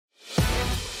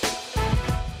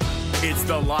It's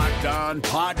the Locked On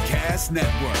Podcast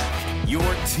Network, your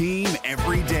team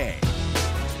every day.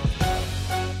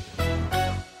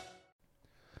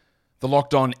 The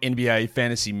Locked On NBA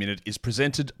Fantasy Minute is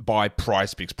presented by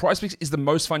PrizePicks. PrizePicks is the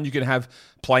most fun you can have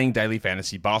playing daily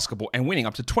fantasy basketball and winning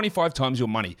up to 25 times your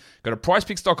money. Go to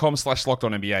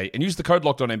prizepicks.com/LockedOnNBA and use the code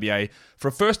LockedOnNBA for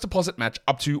a first deposit match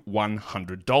up to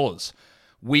 $100.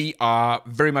 We are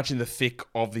very much in the thick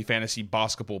of the fantasy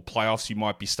basketball playoffs. You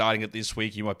might be starting it this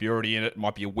week. You might be already in it. It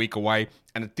might be a week away.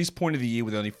 And at this point of the year,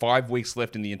 with only 5 weeks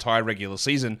left in the entire regular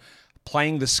season,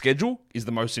 playing the schedule is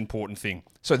the most important thing.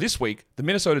 So this week, the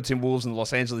Minnesota Timberwolves and the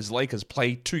Los Angeles Lakers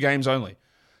play 2 games only.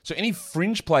 So any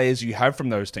fringe players you have from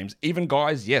those teams, even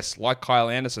guys, yes, like Kyle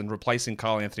Anderson replacing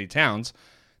Karl Anthony Towns,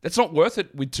 that's not worth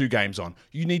it with 2 games on.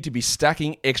 You need to be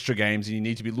stacking extra games, and you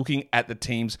need to be looking at the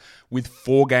teams with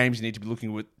 4 games. You need to be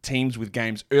looking at teams with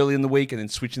games early in the week and then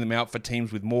switching them out for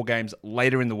teams with more games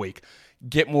later in the week.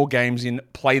 Get more games in,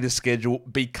 play the schedule,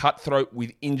 be cutthroat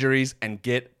with injuries, and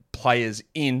get players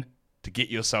in to get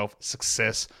yourself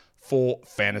success for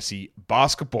fantasy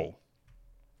basketball.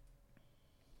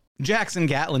 Jackson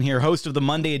Gatlin here, host of the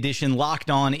Monday edition Locked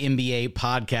On NBA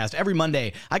podcast. Every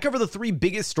Monday, I cover the 3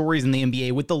 biggest stories in the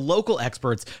NBA with the local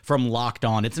experts from Locked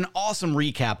On. It's an awesome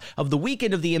recap of the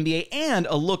weekend of the NBA and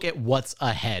a look at what's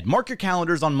ahead. Mark your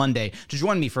calendars on Monday to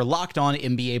join me for Locked On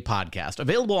NBA podcast,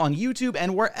 available on YouTube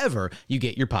and wherever you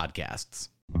get your podcasts.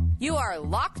 You are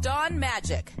Locked On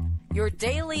Magic, your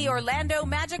daily Orlando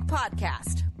Magic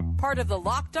podcast, part of the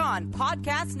Locked On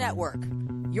Podcast Network,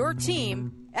 your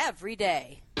team every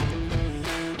day.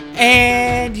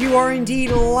 And you are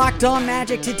indeed Locked On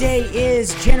Magic. Today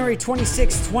is January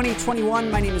 26,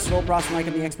 2021. My name is Philip Rossman.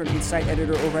 I'm the expert insight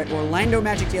editor over at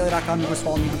OrlandoMagicDaily.com. You must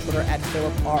follow me on Twitter at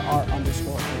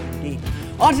PhilipRR_OD.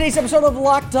 On today's episode of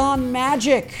Locked On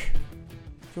Magic,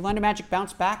 the Orlando Magic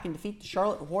bounce back and defeat the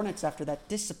Charlotte Hornets after that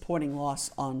disappointing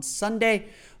loss on Sunday.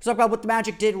 We'll talk about what the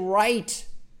Magic did right,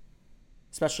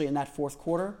 especially in that fourth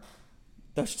quarter.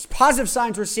 The positive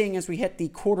signs we're seeing as we hit the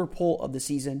quarter pole of the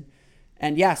season.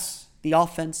 And yes, the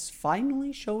offense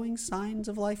finally showing signs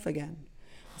of life again.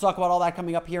 We'll talk about all that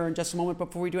coming up here in just a moment. But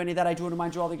before we do any of that, I do want to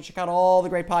remind you all that you can check out all the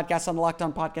great podcasts on the Locked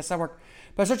On Podcast Network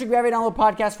by searching grab a download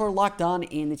podcast for Locked On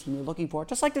and the team you're looking for.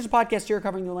 Just like there's a podcast here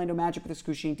covering the Orlando Magic with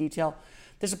excruciating detail,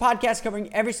 there's a podcast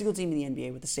covering every single team in the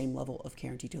NBA with the same level of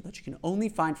care and detail that you can only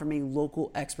find from a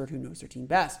local expert who knows their team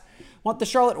best. Want the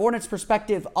Charlotte Hornets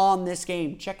perspective on this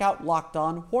game? Check out Locked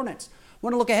On Hornets.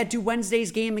 Want to look ahead to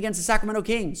Wednesday's game against the Sacramento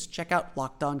Kings? Check out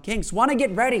Locked On Kings. Want to get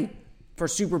ready for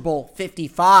Super Bowl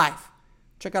 55?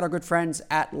 Check out our good friends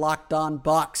at Locked On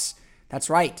Bucks. That's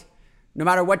right. No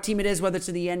matter what team it is, whether it's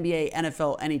in the NBA,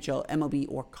 NFL, NHL, MLB,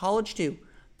 or college too,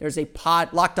 there's a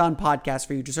Locked On podcast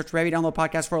for you. Just search for every download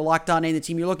podcast for Locked On and the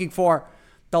team you're looking for.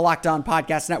 The Locked On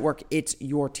Podcast Network. It's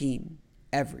your team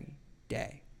every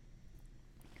day.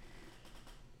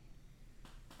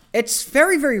 It's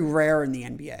very, very rare in the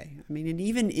NBA. I mean, and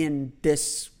even in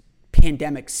this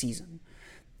pandemic season,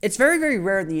 it's very, very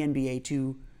rare in the NBA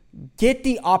to get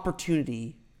the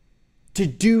opportunity to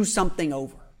do something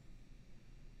over.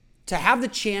 To have the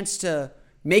chance to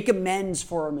make amends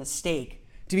for a mistake,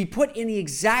 to be put in the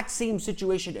exact same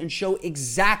situation and show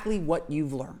exactly what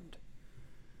you've learned.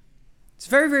 It's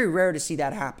very, very rare to see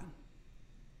that happen.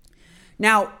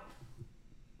 Now,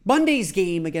 Monday's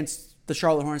game against the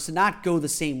Charlotte Hornets did not go the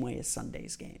same way as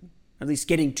Sunday's game, at least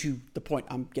getting to the point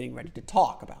I'm getting ready to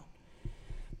talk about.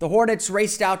 The Hornets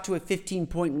raced out to a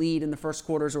 15-point lead in the first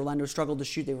quarter as Orlando struggled to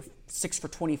shoot. They were 6 for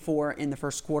 24 in the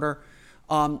first quarter.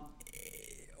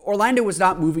 Orlando was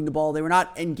not moving the ball. They were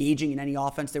not engaging in any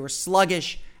offense. They were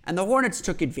sluggish, and the Hornets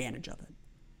took advantage of it.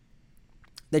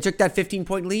 They took that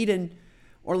 15-point lead, and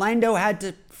Orlando had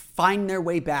to find their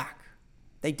way back.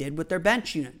 They did with their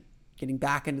bench unit, getting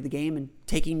back into the game and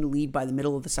taking the lead by the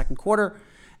middle of the second quarter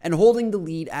and holding the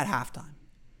lead at halftime.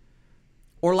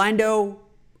 Orlando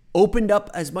opened up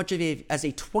as much of as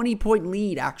a 20-point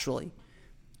lead, actually,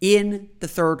 in the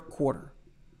third quarter.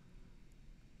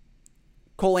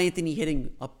 Cole Anthony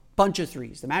hitting a bunch of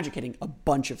threes. The Magic hitting a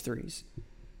bunch of threes.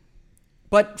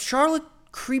 But Charlotte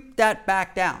creeped that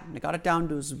back down. They got it down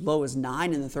to as low as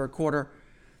 9 in the third quarter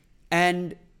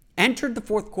and entered the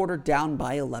fourth quarter down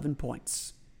by 11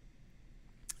 points.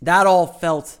 That all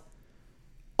felt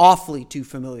awfully too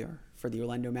familiar for the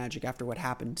Orlando Magic after what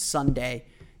happened Sunday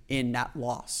in that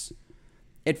loss.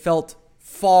 It felt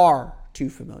far too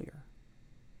familiar.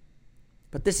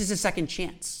 But this is a second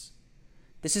chance.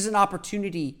 This is an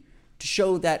opportunity to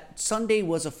show that Sunday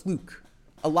was a fluke,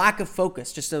 a lack of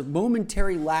focus, just a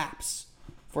momentary lapse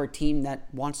for a team that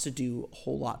wants to do a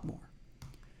whole lot more.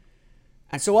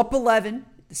 And so up 11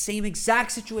 the same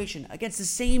exact situation, against the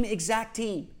same exact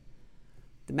team,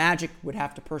 the Magic would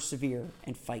have to persevere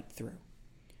and fight through.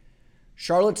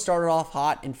 Charlotte started off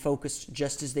hot and focused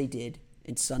just as they did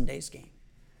in Sunday's game.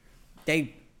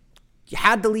 They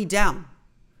had the lead down,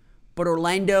 but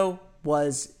Orlando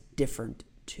was different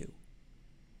too.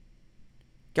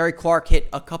 Gary Clark hit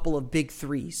a couple of big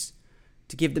threes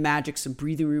to give the Magic some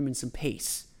breathing room and some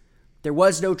pace. There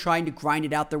was no trying to grind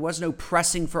it out. There was no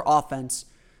pressing for offense.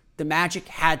 The Magic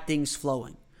had things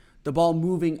flowing. The ball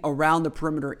moving around the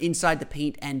perimeter, inside the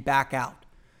paint, and back out.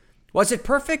 Was it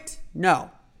perfect?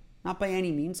 No, not by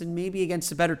any means. And maybe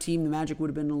against a better team, the Magic would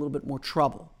have been in a little bit more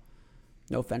trouble.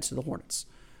 No offense to the Hornets.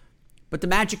 But the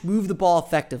Magic moved the ball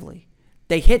effectively.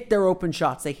 They hit their open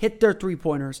shots. They hit their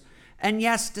three-pointers. And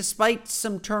yes, despite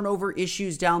some turnover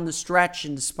issues down the stretch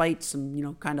and despite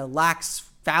some, kind of lax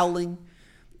fouling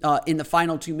in the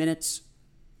final 2 minutes,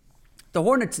 the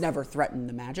Hornets never threatened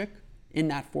the Magic in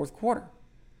that fourth quarter.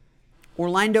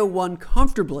 Orlando won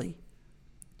comfortably,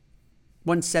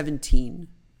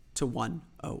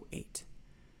 117-108.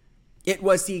 It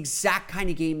was the exact kind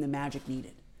of game the Magic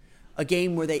needed. A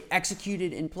game where they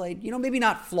executed and played, maybe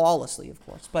not flawlessly, of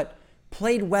course, but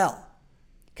played well.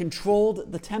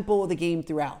 Controlled the tempo of the game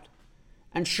throughout.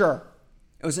 And sure,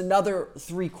 it was another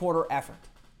three-quarter effort.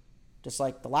 Just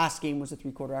like the last game was a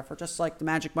three-quarter effort. Just like the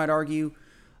Magic might argue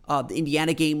the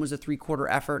Indiana game was a three-quarter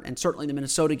effort. And certainly the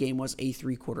Minnesota game was a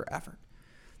three-quarter effort.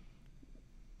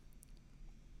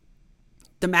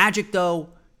 The Magic, though,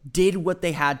 did what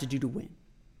they had to do to win.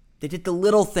 They did the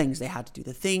little things they had to do.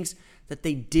 The things that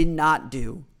they did not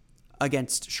do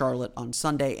against Charlotte on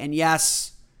Sunday. And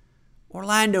yes,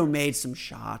 Orlando made some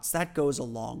shots. That goes a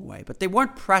long way. But they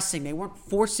weren't pressing. They weren't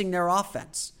forcing their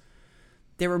offense.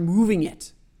 They were moving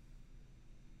it.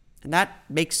 And that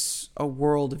makes a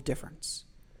world of difference.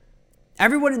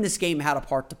 Everyone in this game had a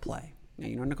part to play.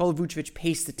 Nikola Vucevic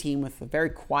paced the team with a very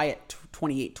quiet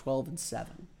 28, 12, and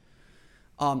 7.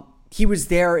 He was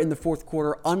there in the fourth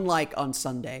quarter, unlike on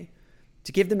Sunday,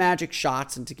 to give the Magic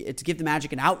shots and to give the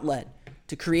Magic an outlet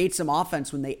to create some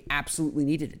offense when they absolutely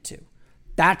needed it to.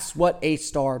 That's what a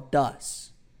star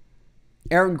does.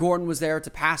 Aaron Gordon was there to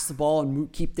pass the ball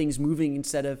and keep things moving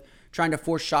instead of trying to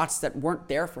force shots that weren't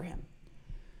there for him.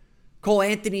 Cole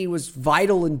Anthony was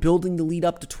vital in building the lead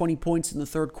up to 20 points in the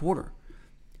third quarter.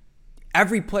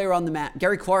 Every player on the mat,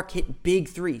 Gary Clark hit big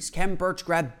threes. Kevin Burch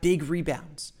grabbed big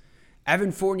rebounds.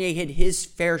 Evan Fournier hit his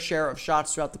fair share of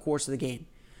shots throughout the course of the game.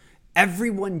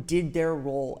 Everyone did their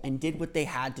role and did what they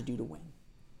had to do to win.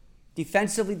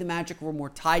 Defensively, the Magic were more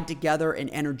tied together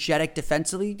and energetic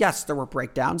defensively. Yes, there were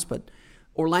breakdowns, but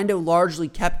Orlando largely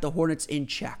kept the Hornets in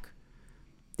check.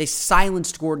 They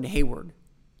silenced Gordon Hayward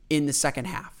in the second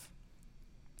half.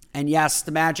 And yes,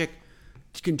 the Magic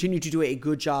continued to do a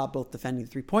good job both defending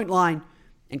the three-point line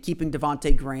and keeping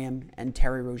Devontae Graham and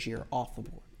Terry Rozier off the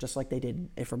board, just like they did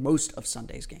for most of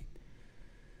Sunday's game.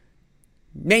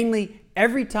 Mainly,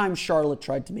 every time Charlotte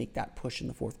tried to make that push in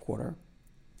the fourth quarter,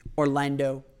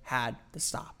 Orlando had to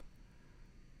stop.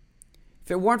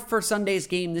 If it weren't for Sunday's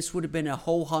game, this would have been a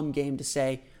ho-hum game to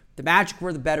say the Magic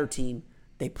were the better team.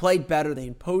 They played better. They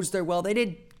imposed their will.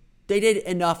 They did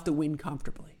enough to win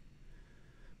comfortably.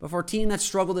 But for a team that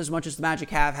struggled as much as the Magic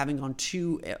have, having gone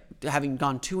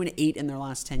 2-8 in their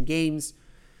last 10 games,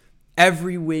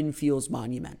 every win feels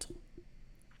monumental.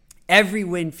 Every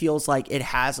win feels like it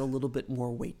has a little bit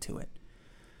more weight to it.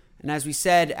 And as we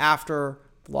said after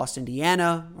the loss to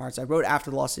Indiana, or as I wrote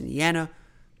after the loss to Indiana,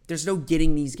 there's no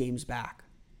getting these games back.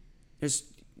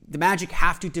 The Magic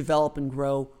have to develop and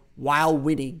grow while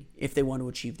winning if they want to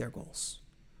achieve their goals.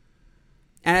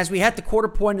 And as we hit the quarter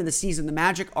point of the season, the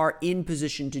Magic are in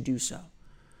position to do so.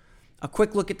 A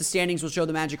quick look at the standings will show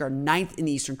the Magic are 9th in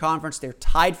the Eastern Conference. They're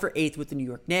tied for 8th with the New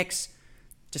York Knicks,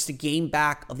 just a game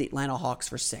back of the Atlanta Hawks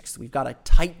for 6th. We've got a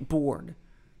tight board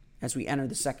as we enter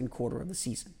the second quarter of the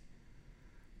season.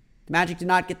 The Magic did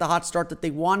not get the hot start that they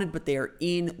wanted, but they are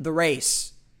in the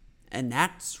race. And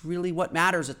that's really what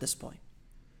matters at this point.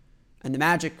 And the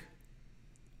Magic,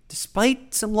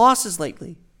 despite some losses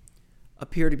lately,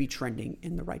 appear to be trending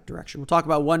in the right direction. We'll talk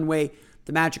about one way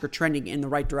the Magic are trending in the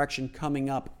right direction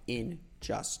coming up in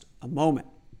just a moment.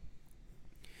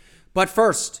 But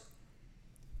first,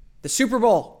 the Super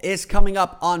Bowl is coming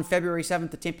up on February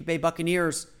 7th. The Tampa Bay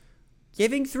Buccaneers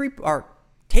taking 3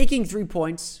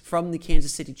 points from the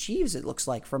Kansas City Chiefs, it looks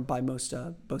like, by most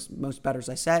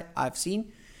bettors I've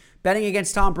seen. Betting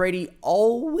against Tom Brady,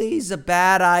 always a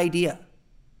bad idea.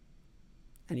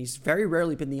 And he's very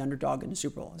rarely been the underdog in the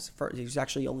Super Bowl. He's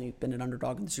actually only been an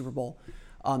underdog in the Super Bowl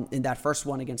in that first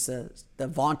one against the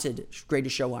vaunted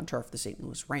greatest show on turf, the St.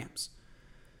 Louis Rams.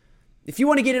 If you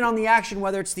want to get in on the action,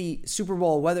 whether it's the Super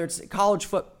Bowl, whether it's college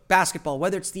basketball,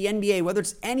 whether it's the NBA, whether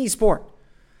it's any sport,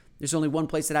 there's only one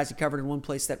place that has you covered and one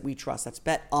place that we trust. That's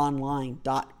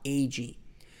betonline.ag.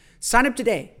 Sign up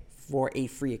today for a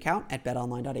free account at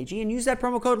betonline.ag and use that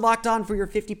promo code LOCKEDON for your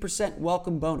 50%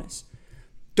 welcome bonus.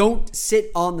 Don't sit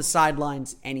on the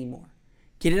sidelines anymore.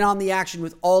 Get in on the action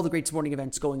with all the great sporting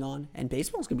events going on, and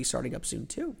baseball's going to be starting up soon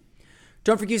too.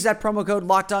 Don't forget to use that promo code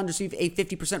LOCKEDON to receive a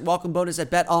 50% welcome bonus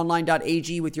at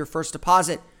betonline.ag with your first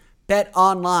deposit.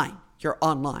 BetOnline, your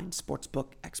online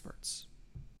sportsbook experts.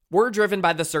 We're driven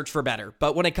by the search for better,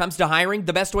 but when it comes to hiring,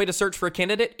 the best way to search for a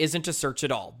candidate isn't to search at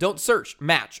all. Don't search,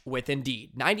 match with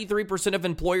Indeed. 93% of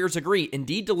employers agree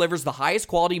Indeed delivers the highest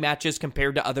quality matches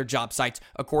compared to other job sites,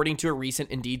 according to a recent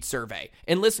Indeed survey.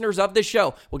 And listeners of this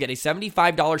show will get a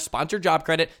 $75 sponsored job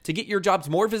credit to get your jobs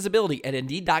more visibility at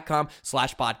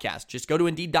Indeed.com/podcast. Just go to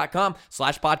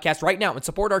Indeed.com/podcast right now and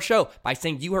support our show by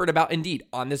saying you heard about Indeed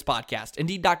on this podcast.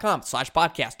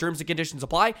 Indeed.com/podcast. Terms and conditions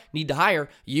apply. Need to hire?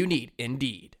 You need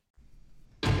Indeed.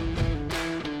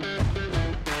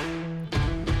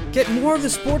 Get more of the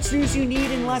sports news you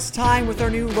need in less time with our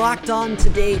new Locked On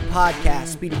Today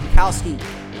podcast. Peter Bukowski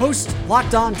hosts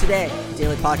Locked On Today, a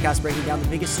daily podcast breaking down the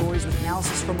biggest stories with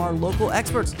analysis from our local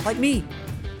experts like me.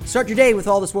 Start your day with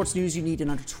all the sports news you need in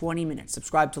under 20 minutes.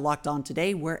 Subscribe to Locked On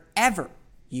Today wherever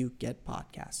you get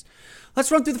podcasts. Let's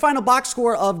run through the final box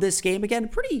score of this game. Again,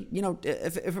 pretty,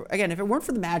 if it weren't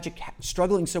for the Magic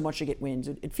struggling so much to get wins,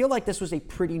 it'd feel like this was a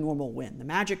pretty normal win. The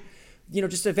Magic,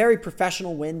 just a very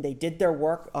professional win. They did their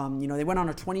work. They went on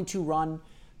a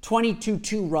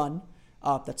 22-2 run.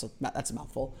 That's a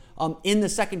mouthful. In the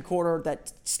second quarter,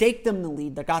 that staked them the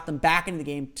lead, that got them back into the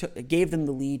game, gave them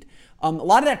the lead. A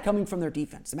lot of that coming from their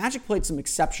defense. The Magic played some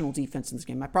exceptional defense in this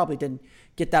game. I probably didn't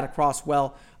get that across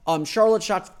well. Charlotte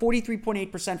shot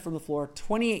 43.8% from the floor,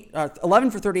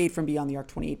 11 for 38 from beyond the arc,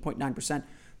 28.9%.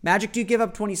 Magic do give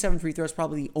up 27 free throws,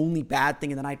 probably the only bad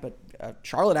thing of the night, but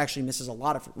Charlotte actually misses a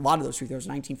lot of those free throws,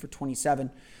 19 for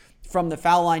 27 from the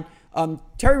foul line.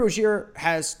 Terry Rozier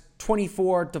has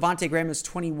 24, Devontae Graham has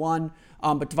 21,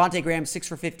 but Devontae Graham 6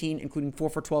 for 15, including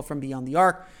 4 for 12 from beyond the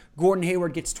arc. Gordon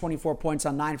Hayward gets 24 points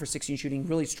on 9 for 16 shooting,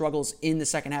 really struggles in the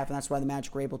second half, and that's why the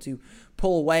Magic were able to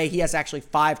pull away. He has actually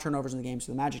 5 turnovers in the game,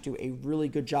 so the Magic do a really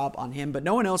good job on him, but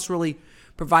no one else really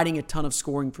providing a ton of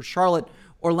scoring for Charlotte.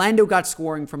 Orlando got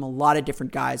scoring from a lot of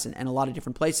different guys and a lot of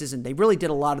different places, and they really did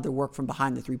a lot of their work from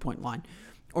behind the three-point line.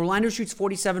 Orlando shoots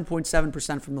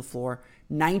 47.7% from the floor,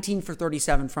 19 for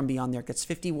 37 from beyond the arc. That's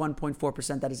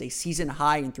 51.4%. That is a season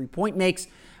high in three-point makes,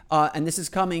 and this is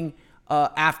coming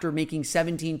after making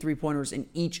 17 three-pointers in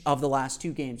each of the last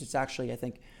 2 games. It's actually, I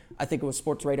think it was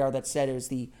Sports Radar that said it was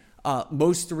the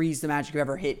most threes the Magic have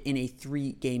ever hit in a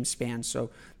 3-game span.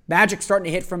 So Magic starting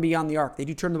to hit from beyond the arc. They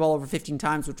do turn the ball over 15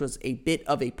 times, which was a bit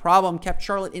of a problem. Kept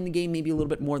Charlotte in the game maybe a little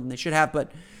bit more than they should have,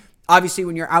 but obviously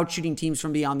when you're out shooting teams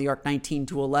from beyond the arc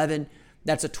 19-11,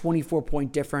 that's a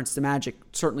 24-point difference. The Magic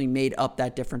certainly made up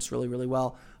that difference really, really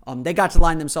well. They got to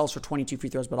line themselves for 22 free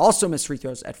throws, but also missed free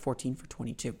throws at 14 for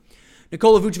 22.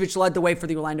 Nikola Vucevic led the way for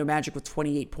the Orlando Magic with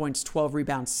 28 points, 12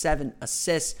 rebounds, 7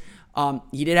 assists.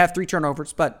 He did have 3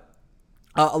 turnovers, but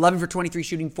 11 for 23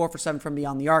 shooting, 4 for 7 from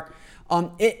beyond the arc.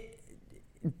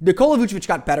 Nikola Vucevic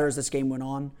got better as this game went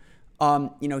on.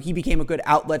 He became a good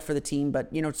outlet for the team, but,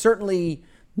 certainly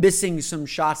missing some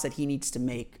shots that he needs to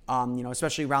make,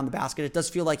 especially around the basket. It does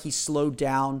feel like he slowed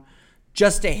down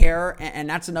just a hair, and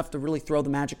that's enough to really throw the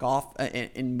Magic off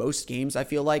in most games, I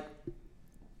feel like.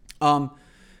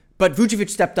 But Vucevic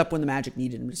stepped up when the Magic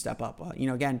needed him to step up.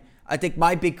 Again, I think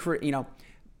my big career,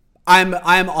 I'm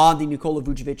on the Nikola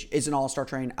Vucevic is an all-star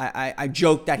train. I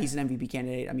joke that he's an MVP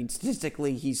candidate. I mean,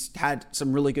 statistically, he's had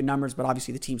some really good numbers, but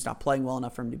obviously the team's not playing well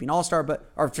enough for him to be an all-star,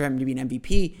 or for him to be an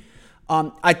MVP.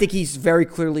 I think he's very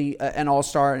clearly an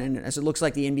all-star, and as it looks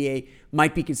like the NBA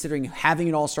might be considering having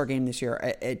an all-star game this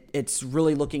year, it's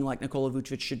really looking like Nikola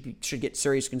Vucevic should get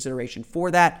serious consideration for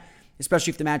that,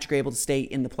 especially if the Magic are able to stay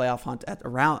in the playoff hunt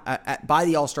by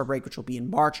the all-star break, which will be in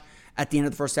March at the end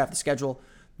of the first half of the schedule.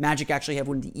 Magic actually have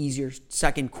one of the easier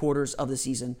second quarters of the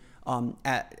season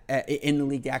in the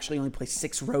league. They actually only play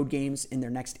 6 road games in their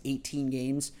next 18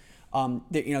 games.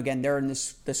 They're in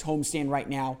this homestand right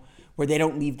now where they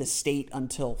don't leave the state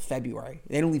until February.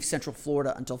 They don't leave Central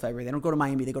Florida until February. They don't go to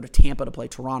Miami. They go to Tampa to play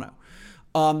Toronto.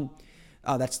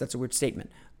 That's a weird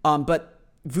statement. But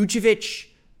Vucevic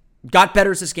got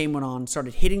better as this game went on,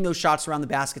 started hitting those shots around the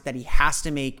basket that he has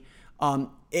to make. That's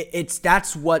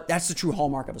the true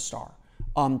hallmark of a star.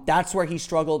 That's where he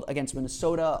struggled against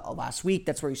Minnesota last week.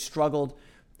 That's where he struggled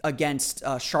against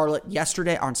Charlotte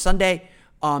on Sunday.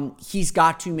 He's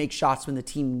got to make shots when the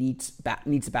team needs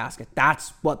a basket.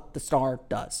 That's what the star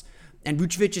does. And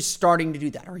Vucevic is starting to do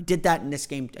that, or he did that in this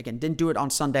game. Again, didn't do it on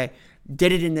Sunday,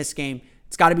 did it in this game.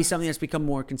 It's got to be something that's become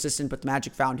more consistent, but the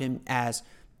Magic found him as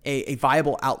a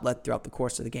viable outlet throughout the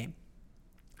course of the game.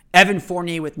 Evan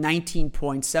Fournier with 19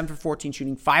 points, 7 for 14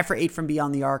 shooting, 5 for 8 from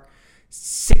beyond the arc,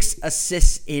 6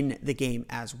 assists in the game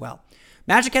as well.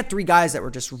 Magic had 3 guys that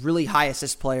were just really high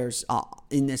assist players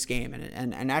in this game,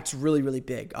 and that's really, really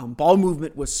big. Ball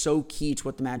movement was so key to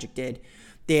what the Magic did.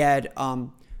 They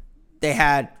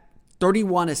had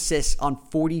 31 assists on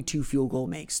 42 field goal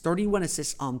makes, 31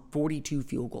 assists on 42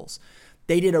 field goals.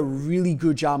 They did a really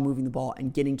good job moving the ball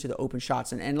and getting to the open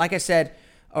shots. And like I said,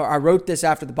 or I wrote this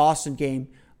after the Boston game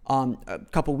a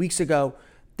couple weeks ago,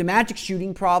 the Magic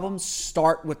shooting problems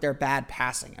start with their bad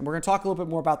passing. And we're going to talk a little bit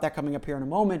more about that coming up here in a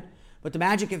moment. But the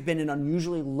Magic have been an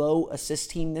unusually low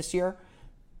assist team this year.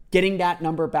 Getting that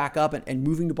number back up and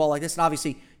moving the ball like this. And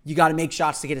obviously, you got to make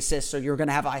shots to get assists. So you're going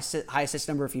to have a high assist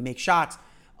number if you make shots.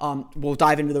 We'll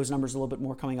dive into those numbers a little bit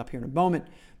more coming up here in a moment.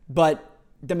 But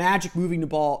the Magic moving the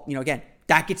ball, again,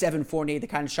 that gets Evan Fournier the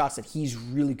kind of shots that he's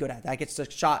really good at. That gets the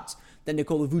shots that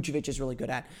Nikola Vucevic is really good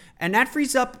at. And that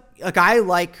frees up a guy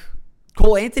like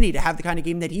Cole Anthony to have the kind of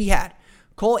game that he had.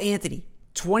 Cole Anthony,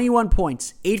 21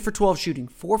 points, 8 for 12 shooting,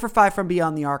 4 for 5 from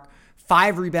beyond the arc,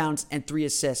 5 rebounds, and 3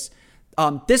 assists.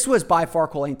 This was by far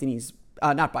Cole Anthony's,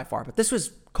 not by far, but this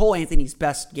was Cole Anthony's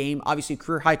best game. Obviously,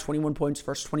 career high 21 points,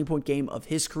 first 20-point game of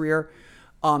his career.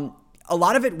 A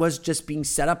lot of it was just being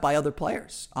set up by other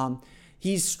players.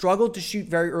 He's struggled to shoot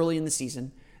very early in the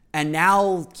season, and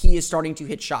now he is starting to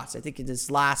hit shots. I think in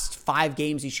his last 5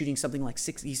 games, he's shooting something like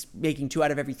 6. He's making 2 out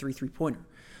of every 3 three-pointer.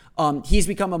 He's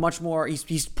become a much more,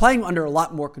 he's playing under a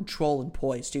lot more control and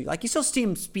poise too. Like you still see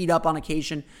him speed up on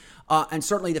occasion. And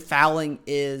certainly the fouling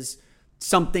is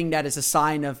something that is a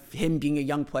sign of him being a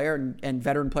young player and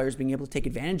veteran players being able to take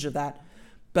advantage of that.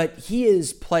 But he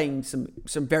is playing some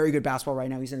very good basketball right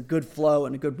now. He's in a good flow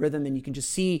and a good rhythm, and you can just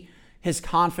see his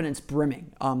confidence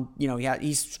brimming.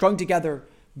 He's strung together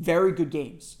very good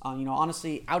games.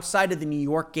 Honestly, outside of the New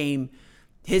York game,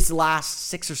 his last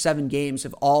 6 or 7 games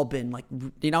have all been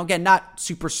again, not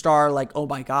superstar, like, oh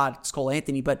my God, it's Cole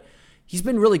Anthony, but he's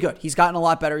been really good. He's gotten a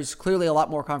lot better. He's clearly a lot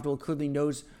more comfortable, clearly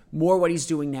knows more what he's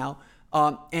doing now.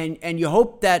 And you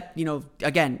hope that,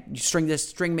 again, you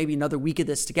string maybe another week of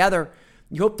this together.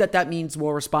 You hope that means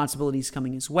more responsibilities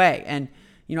coming his way. And,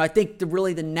 I think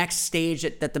the next stage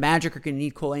that the Magic are going to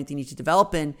need Cole Anthony to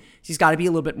develop in is he's got to be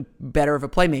a little bit better of a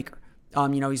playmaker.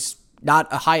 He's not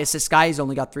a high assist guy. He's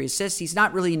only got 3 assists. He's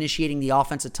not really initiating the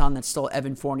offense a ton. That's still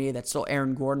Evan Fournier. That's still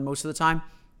Aaron Gordon most of the time.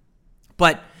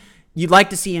 But you'd like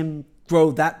to see him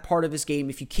grow that part of his game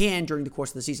if you can during the course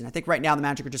of the season. I think right now the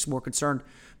Magic are just more concerned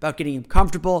about getting him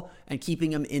comfortable and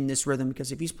keeping him in this rhythm,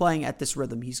 because if he's playing at this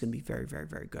rhythm, he's going to be very, very,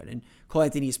 very good. And Cole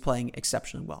Anthony is playing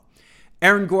exceptionally well.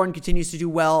 Aaron Gordon continues to do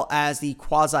well as the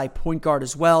quasi point guard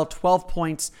as well. 12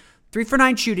 points, 3 for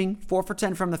 9 shooting, 4 for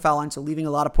 10 from the foul line, so leaving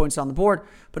a lot of points on the board,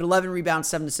 but 11 rebounds,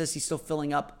 7 assists. He's still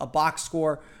filling up a box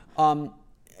score.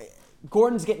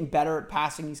 Gordon's getting better at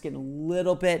passing. He's getting a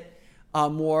little bit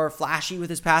more flashy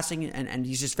with his passing, and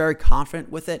he's just very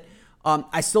confident with it.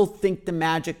 I still think the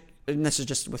Magic, and this is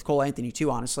just with Cole Anthony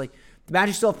too, honestly, the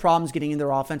Magic still have problems getting in their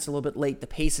offense a little bit late. The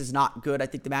pace is not good. I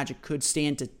think the Magic could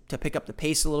stand to pick up the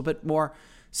pace a little bit more.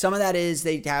 Some of that is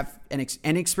they have an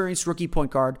inexperienced rookie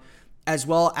point guard, as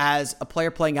well as a player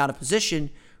playing out of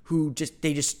position who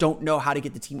they just don't know how to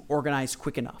get the team organized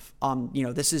quick enough.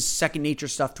 This is second nature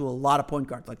stuff to a lot of point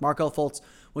guards. Like Markelle Fultz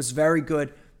was very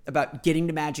good about getting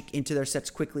the Magic into their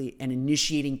sets quickly and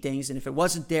initiating things. And if it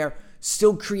wasn't there,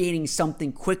 still creating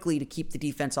something quickly to keep the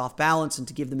defense off balance and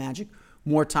to give the Magic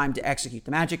more time to execute.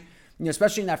 The Magic,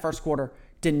 especially in that first quarter,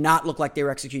 did not look like they were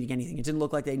executing anything. It didn't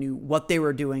look like they knew what they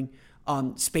were doing.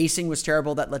 Spacing was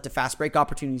terrible. That led to fast break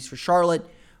opportunities for Charlotte.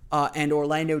 And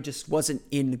Orlando just wasn't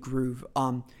in the groove.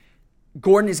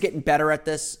 Gordon is getting better at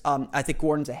this. I think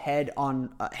Gordon's ahead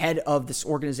of this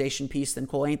organization piece than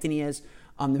Cole Anthony is.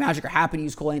 The Magic are happy to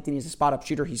use Cole Anthony as a spot-up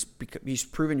shooter. He's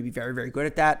proven to be very, very good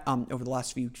at that over the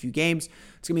last few games.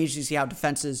 It's going to be interesting to see how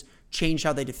defenses change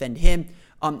how they defend him.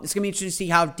 It's going to be interesting to see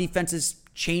how defenses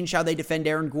change how they defend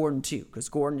Aaron Gordon too, because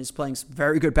Gordon is playing some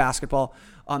very good basketball.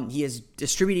 He is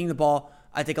distributing the ball.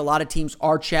 I think a lot of teams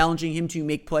are challenging him to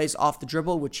make plays off the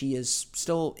dribble, which he is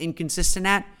still inconsistent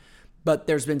at. But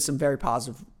there's been some very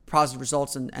positive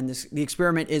results, and the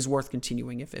experiment is worth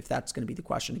continuing if that's going to be the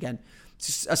question. Again,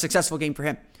 it's a successful game for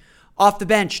him. Off the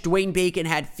bench, Dwayne Bacon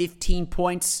had 15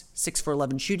 points, 6 for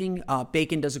 11 shooting.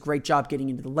 Bacon does a great job getting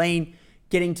into the lane,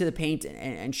 getting to the paint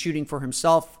and shooting for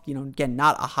himself. Again,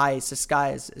 not a high assist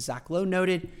guy, as Zach Lowe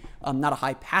noted, not a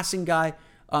high passing guy.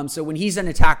 So when he's in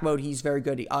attack mode, he's very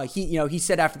good. He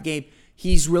said after the game,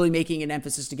 he's really making an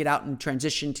emphasis to get out and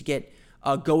transition, to get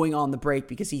going on the break,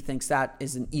 because he thinks that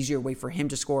is an easier way for him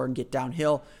to score and get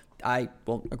downhill. I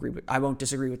won't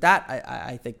disagree with that.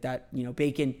 I think that,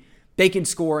 Bacon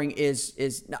scoring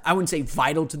is I wouldn't say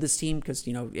vital to this team, because,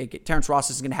 Terrence Ross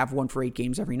is going to have 1 for 8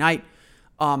 games every night.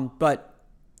 But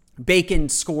Bacon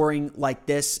scoring like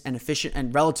this and efficient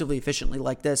and relatively efficiently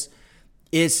like this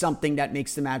is something that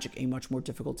makes the Magic a much more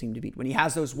difficult team to beat. When he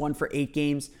has those 1 for 8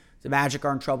 games, the Magic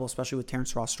are in trouble, especially with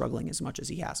Terrence Ross struggling as much as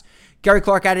he has. Gary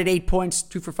Clark added 8 points,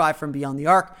 2 for 5 from beyond the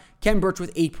arc. Ken Birch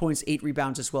with 8 points, 8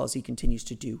 rebounds, as well as he continues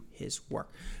to do his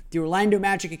work. The Orlando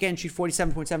Magic, again, shoot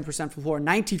 47.7% from the floor,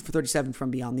 19 for 37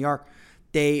 from beyond the arc.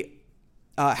 They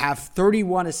have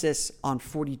 31 assists on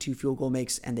 42 field goal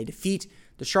makes, and they defeat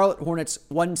the Charlotte Hornets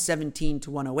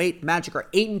 117-108. Magic are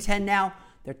 8-10 now.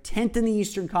 They're 10th in the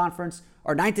Eastern Conference,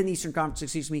 or 9th in the Eastern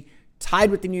Conference,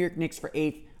 tied with the New York Knicks for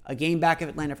 8th, a game back of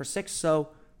Atlanta for 6th. So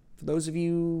for those of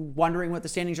you wondering what the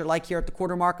standings are like here at the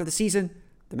quarter mark of the season,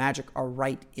 the Magic are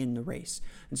right in the race.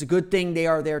 It's a good thing they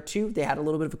are there too. They had a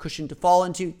little bit of a cushion to fall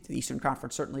into. The Eastern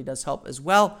Conference certainly does help as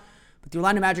well. But the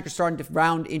Orlando Magic are starting to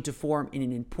round into form in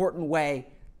an important way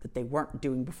that they weren't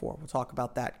doing before. We'll talk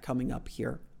about that coming up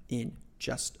here in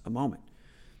just a moment.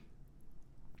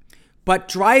 But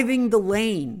driving the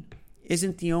lane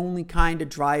isn't the only kind of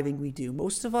driving we do.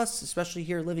 Most of us, especially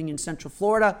here living in Central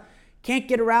Florida, can't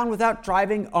get around without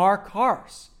driving our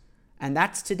cars. And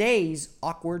that's today's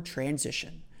awkward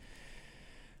transition.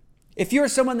 If you're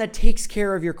someone that takes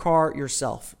care of your car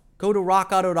yourself, go to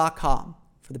rockauto.com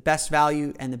for the best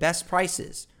value and the best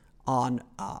prices on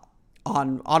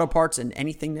auto parts and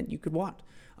anything that you could want.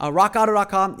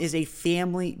 Rockauto.com is a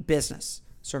family business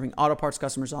serving auto parts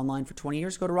customers online for 20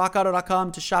 years. Go to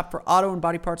rockauto.com to shop for auto and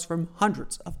body parts from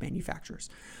hundreds of manufacturers.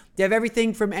 They have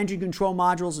everything from engine control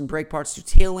modules and brake parts to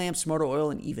tail lamps, motor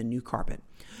oil, and even new carpet.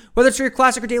 Whether it's for your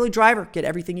classic or daily driver, get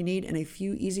everything you need in a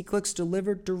few easy clicks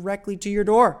delivered directly to your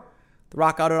door. The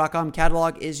rockauto.com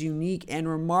catalog is unique and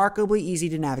remarkably easy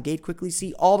to navigate. Quickly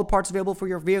see all the parts available for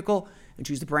your vehicle and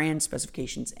choose the brand,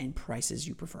 specifications, and prices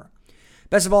you prefer.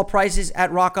 Best of all, prices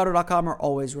at rockauto.com are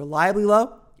always reliably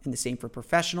low, and the same for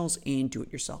professionals and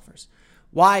do-it-yourselfers.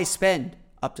 Why spend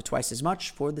up to twice as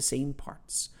much for the same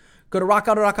parts? Go to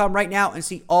rockauto.com right now and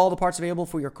see all the parts available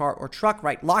for your car or truck.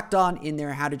 Right, Locked On in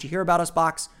their How Did You Hear About Us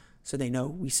box so they know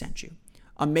we sent you.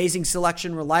 Amazing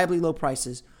selection, reliably low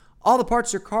prices, all the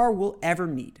parts your car will ever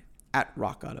need at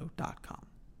rockauto.com.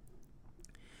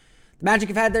 The Magic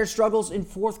have had their struggles in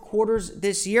fourth quarters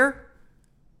this year.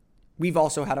 We've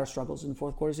also had our struggles in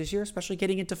fourth quarters this year, especially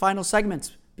getting into final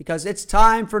segments, because it's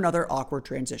time for another awkward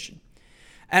transition.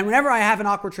 And whenever I have an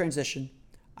awkward transition,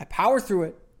 I power through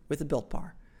it with a Built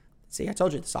Bar. See, I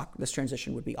told you this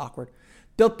transition would be awkward.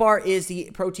 Built Bar is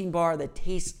the protein bar that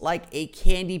tastes like a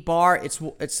candy bar. It's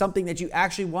something that you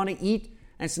actually want to eat,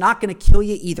 and it's not going to kill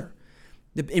you either.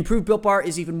 The improved Built Bar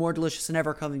is even more delicious than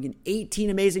ever, coming in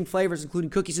 18 amazing flavors, including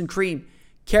cookies and cream,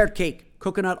 carrot cake,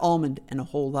 coconut almond, and a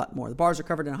whole lot more. The bars are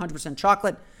covered in 100%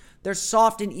 chocolate. They're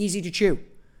soft and easy to chew.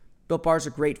 Built Bars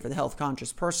are great for the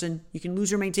health-conscious person. You can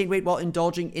lose or maintain weight while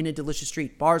indulging in a delicious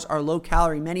treat. Bars are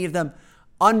low-calorie, many of them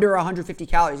under 150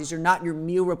 calories. These are not your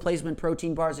meal replacement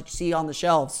protein bars that you see on the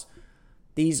shelves.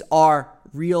 These are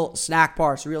real snack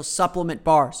bars, real supplement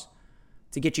bars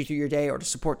to get you through your day or to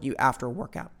support you after a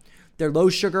workout. They're low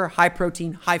sugar, high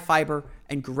protein, high fiber,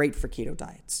 and great for keto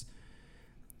diets.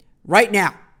 Right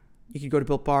now, you can go to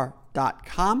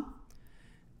BuiltBar.com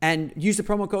and use the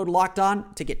promo code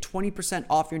LOCKEDON to get 20%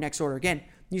 off your next order. Again,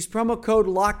 use promo code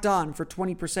LOCKEDON for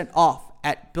 20% off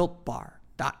at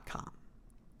BuiltBar.com.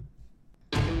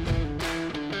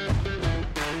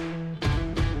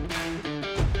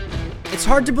 It's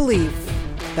hard to believe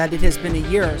that it has been a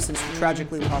year since we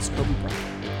tragically lost Kobe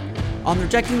Bryant. On the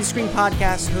Rejecting the Screen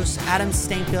podcast, hosts Adam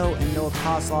Stanko and Noah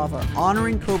Kozlov are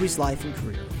honoring Kobe's life and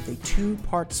career with a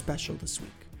 2-part special this week.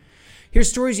 Here's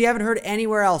stories you haven't heard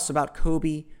anywhere else about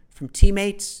Kobe from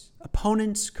teammates,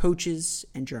 opponents, coaches,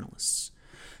 and journalists.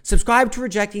 Subscribe to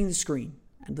Rejecting the Screen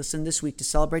and listen this week to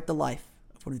celebrate the life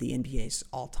of one of the NBA's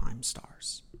all-time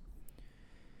stars.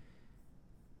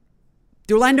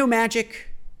 The Orlando Magic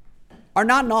are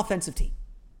not an offensive team.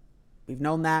 We've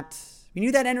known that. We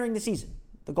knew that entering the season.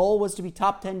 The goal was to be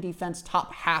top 10 defense,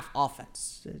 top half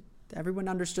offense. Everyone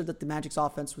understood that the Magic's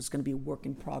offense was going to be a work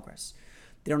in progress.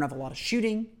 They don't have a lot of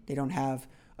shooting. They don't have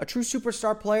a true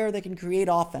superstar player that can create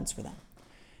offense for them.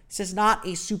 This is not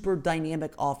a super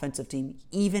dynamic offensive team,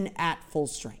 even at full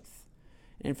strength.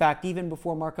 And in fact, even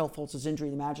before Markelle Fultz's injury,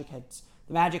 the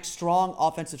Magic's strong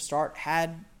offensive start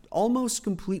had almost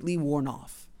completely worn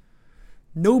off.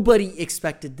 Nobody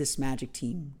expected this Magic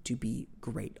team to be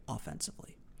great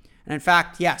offensively. And in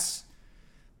fact, yes,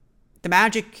 the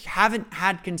Magic haven't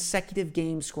had consecutive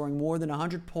games scoring more than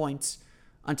 100 points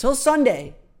until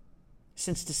Sunday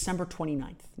since December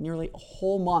 29th, nearly a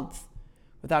whole month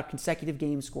without consecutive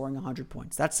games scoring 100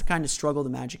 points. That's the kind of struggle the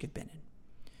Magic have been in.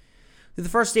 Through the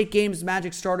first 8 games, the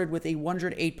Magic started with a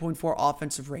 108.4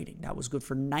 offensive rating. That was good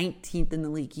for 19th in the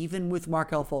league. Even with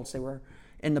Markelle Fultz, they were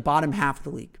in the bottom half of the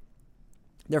league.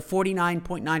 Their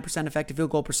 49.9% effective field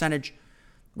goal percentage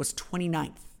was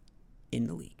 29th in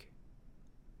the league.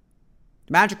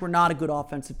 The Magic were not a good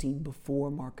offensive team before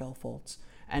Markelle Fultz,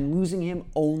 and losing him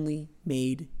only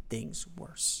made things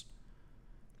worse.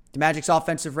 The Magic's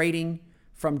offensive rating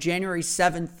from January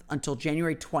 7th until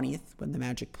January 20th, when the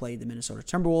Magic played the Minnesota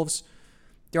Timberwolves,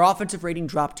 their offensive rating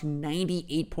dropped to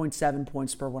 98.7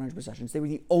 points per 100 possessions. They were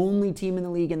the only team in the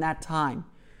league in that time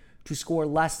to score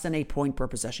less than a point per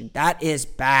possession. That is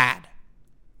bad.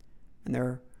 And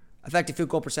their effective field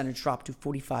goal percentage dropped to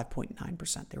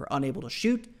 45.9%. They were unable to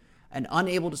shoot and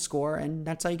unable to score, and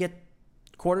that's how you get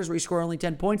quarters where you score only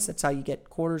 10 points. That's how you get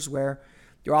quarters where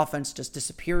your offense just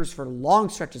disappears for long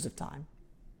stretches of time.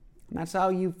 And that's how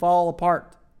you fall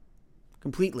apart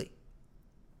completely.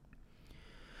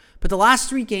 But the last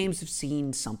 3 games have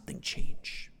seen something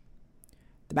change.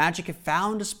 The Magic have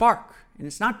found a spark, and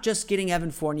it's not just getting Evan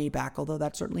Fournier back, although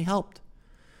that certainly helped.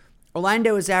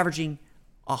 Orlando is averaging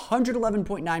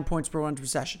 111.9 points per 100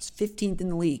 possessions, 15th in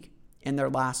the league in their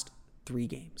last 3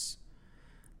 games.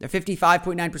 Their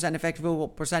 55.9% effective field goal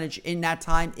percentage in that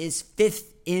time is 5th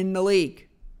in the league.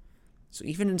 So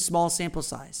even in small sample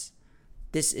size,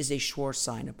 this is a sure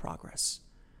sign of progress.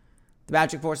 The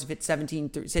Magic force have hit 17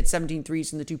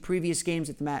 threes in the 2 previous games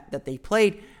that they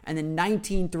played, and then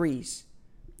 19 threes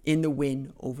in the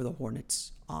win over the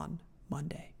Hornets on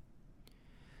Monday.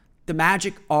 The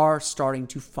Magic are starting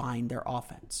to find their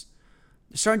offense.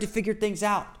 They're starting to figure things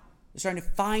out. They're starting to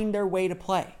find their way to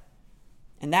play.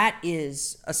 And that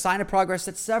is a sign of progress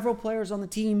that several players on the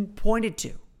team pointed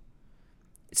to.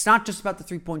 It's not just about the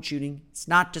three-point shooting. It's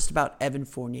not just about Evan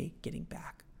Fournier getting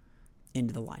back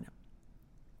into the lineup.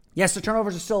 Yes, the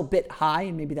turnovers are still a bit high,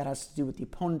 and maybe that has to do with the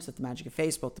opponents that the Magic have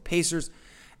faced. Both the Pacers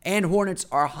and Hornets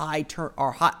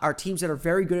are teams that are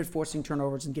very good at forcing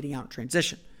turnovers and getting out in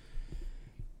transition.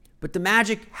 But the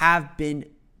Magic have been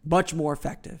much more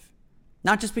effective.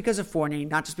 Not just because of Fournier,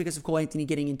 not just because of Cole Anthony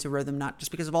getting into rhythm, not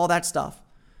just because of all that stuff,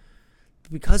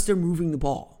 but because they're moving the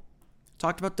ball.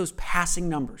 Talked about those passing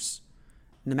numbers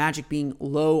and the Magic being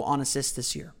low on assists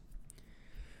this year.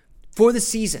 For the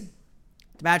season,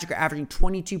 the Magic are averaging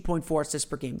 22.4 assists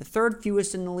per game, the 3rd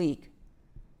fewest in the league.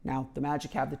 Now, the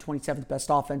Magic have the 27th best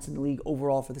offense in the league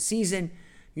overall for the season.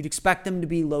 You'd expect them to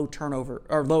be low turnover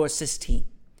or low assist team.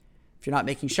 If you're not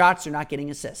making shots, you're not getting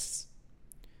assists.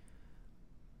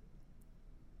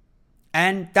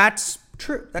 And that's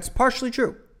true. That's partially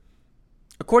true.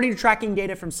 According to tracking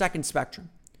data from Second Spectrum,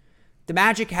 the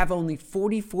Magic have only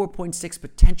 44.6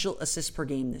 potential assists per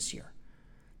game this year.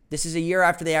 This is a year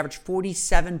after they averaged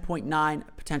 47.9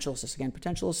 potential assists. Again,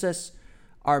 potential assists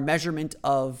are a measurement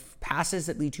of passes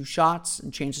that lead to shots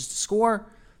and chances to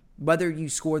score, whether you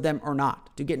score them or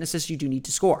not. To get an assist, you do need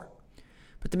to score.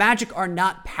 But the Magic are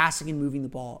not passing and moving the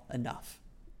ball enough.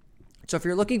 So if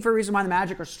you're looking for a reason why the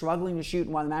Magic are struggling to shoot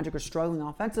and why the Magic are struggling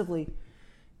offensively,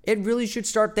 it really should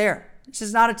start there. This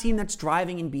is not a team that's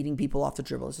driving and beating people off the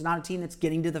dribble. This is not a team that's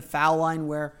getting to the foul line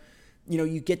where,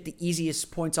 you get the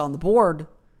easiest points on the board.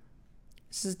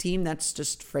 This is a team that's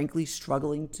just frankly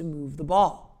struggling to move the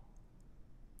ball.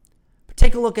 But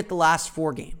take a look at the last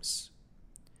 4 games.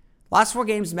 Last 4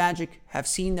 games, Magic have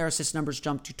seen their assist numbers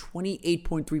jump to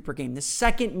 28.3 per game, the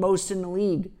 2nd most in the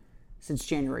league since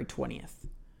January 20th.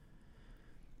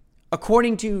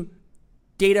 According to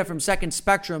data from Second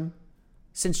Spectrum,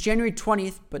 since January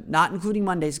 20th, but not including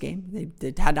Monday's game,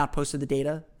 they had not posted the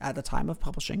data at the time of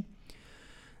publishing,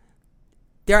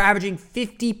 they're averaging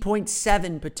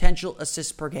 50.7 potential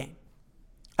assists per game.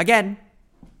 Again,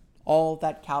 all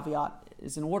that caveat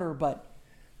is in order, but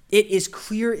it is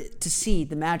clear to see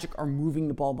the Magic are moving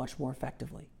the ball much more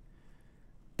effectively.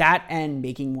 That and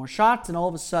making more shots, and all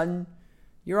of a sudden,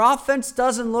 your offense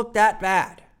doesn't look that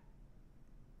bad.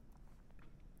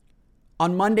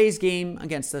 On Monday's game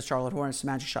against the Charlotte Hornets, the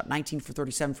Magic shot 19 for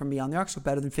 37 from beyond the arc, so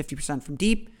better than 50% from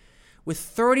deep, with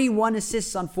 31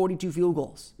 assists on 42 field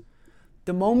goals.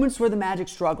 The moments where the Magic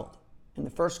struggled in the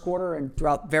first quarter and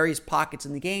throughout various pockets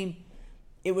in the game,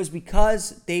 it was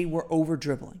because they were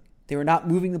over-dribbling. They were not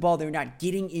moving the ball. They were not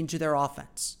getting into their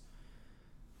offense.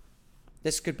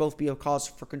 This could both be a cause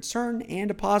for concern and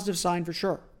a positive sign for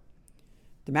sure.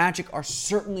 The Magic are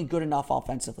certainly good enough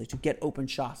offensively to get open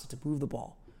shots, to move the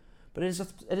ball. But it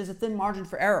is a thin margin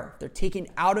for error. If they're taken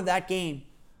out of that game,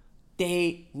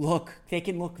 they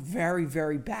can look very,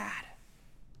 very bad.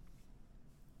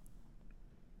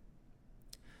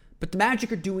 But the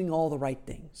Magic are doing all the right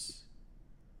things.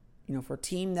 You know, for a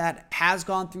team that has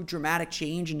gone through dramatic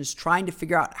change and is trying to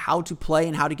figure out how to play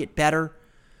and how to get better,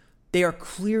 they are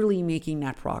clearly making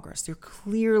that progress. They're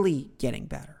clearly getting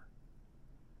better.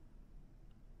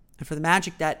 And for the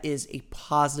Magic, that is a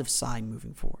positive sign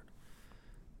moving forward.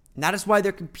 And that is why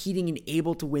they're competing and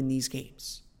able to win these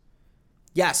games.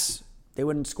 Yes, they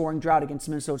went on a scoring drought against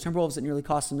the Minnesota Timberwolves that nearly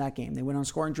cost them that game. They went on a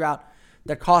scoring drought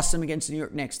that cost them against the New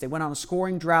York Knicks. They went on a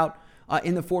scoring drought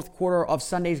in the fourth quarter of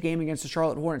Sunday's game against the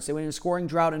Charlotte Hornets. They went in a scoring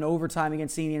drought in overtime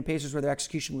against the Indiana Pacers where their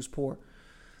execution was poor.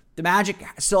 The Magic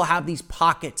still have these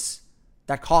pockets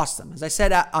that cost them. As I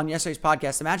said on yesterday's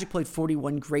podcast, the Magic played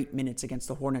 41 great minutes against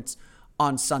the Hornets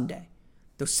on Sunday.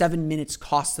 Those 7 minutes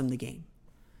cost them the game.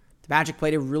 The Magic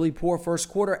played a really poor first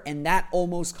quarter, and that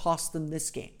almost cost them this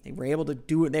game. They were able to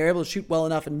do it. They were able to shoot well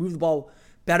enough and move the ball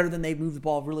better than they've moved the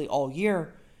ball really all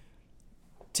year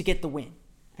to get the win,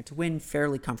 and to win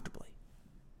fairly comfortably.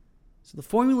 So the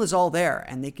formula is all there,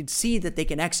 and they could see that they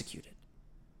can execute it.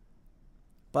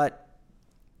 But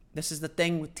this is the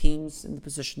thing with teams in the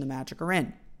position the Magic are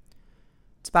in.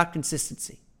 It's about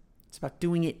consistency. It's about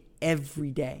doing it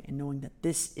every day and knowing that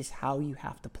this is how you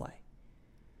have to play.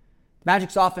 The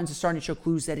Magic's offense is starting to show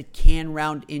clues that it can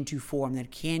round into form, that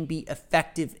it can be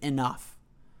effective enough.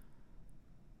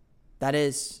 That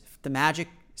is, if the Magic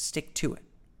stick to it,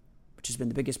 which has been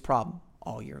the biggest problem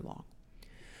all year long.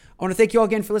 I want to thank you all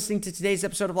again for listening to today's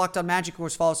episode of Locked On Magic. Of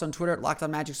course, follow us on Twitter at Locked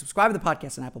On Magic. Subscribe to the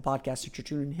podcast on Apple Podcasts, Stitcher,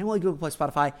 TuneIn, Himalaya, Google Play,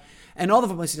 Spotify, and all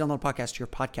the places to download podcasts to your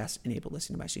podcast-enabled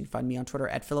listening device. You can find me on Twitter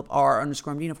at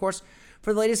PhilipR_MD. Of course,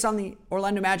 for the latest on the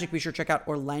Orlando Magic, be sure to check out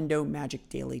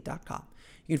OrlandoMagicDaily.com.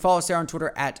 You can follow us there on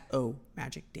Twitter at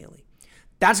OMagicDaily.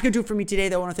 That's going to do it for me today,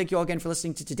 though. I want to thank you all again for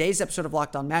listening to today's episode of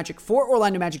Locked On Magic. For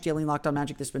Orlando Magic Daily and Locked On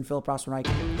Magic, this has been Philip Rossman-Reich.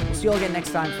 We'll see you all again next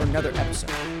time for another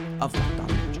episode of Locked On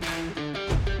Magic.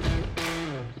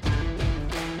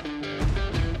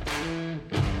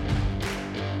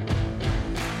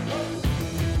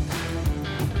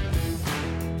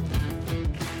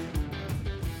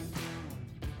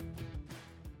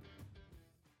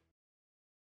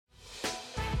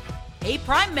 Hey,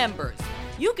 Prime members,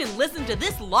 you can listen to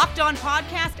this Locked On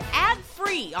podcast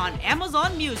ad-free on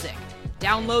Amazon Music.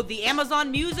 Download the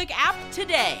Amazon Music app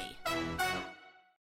today.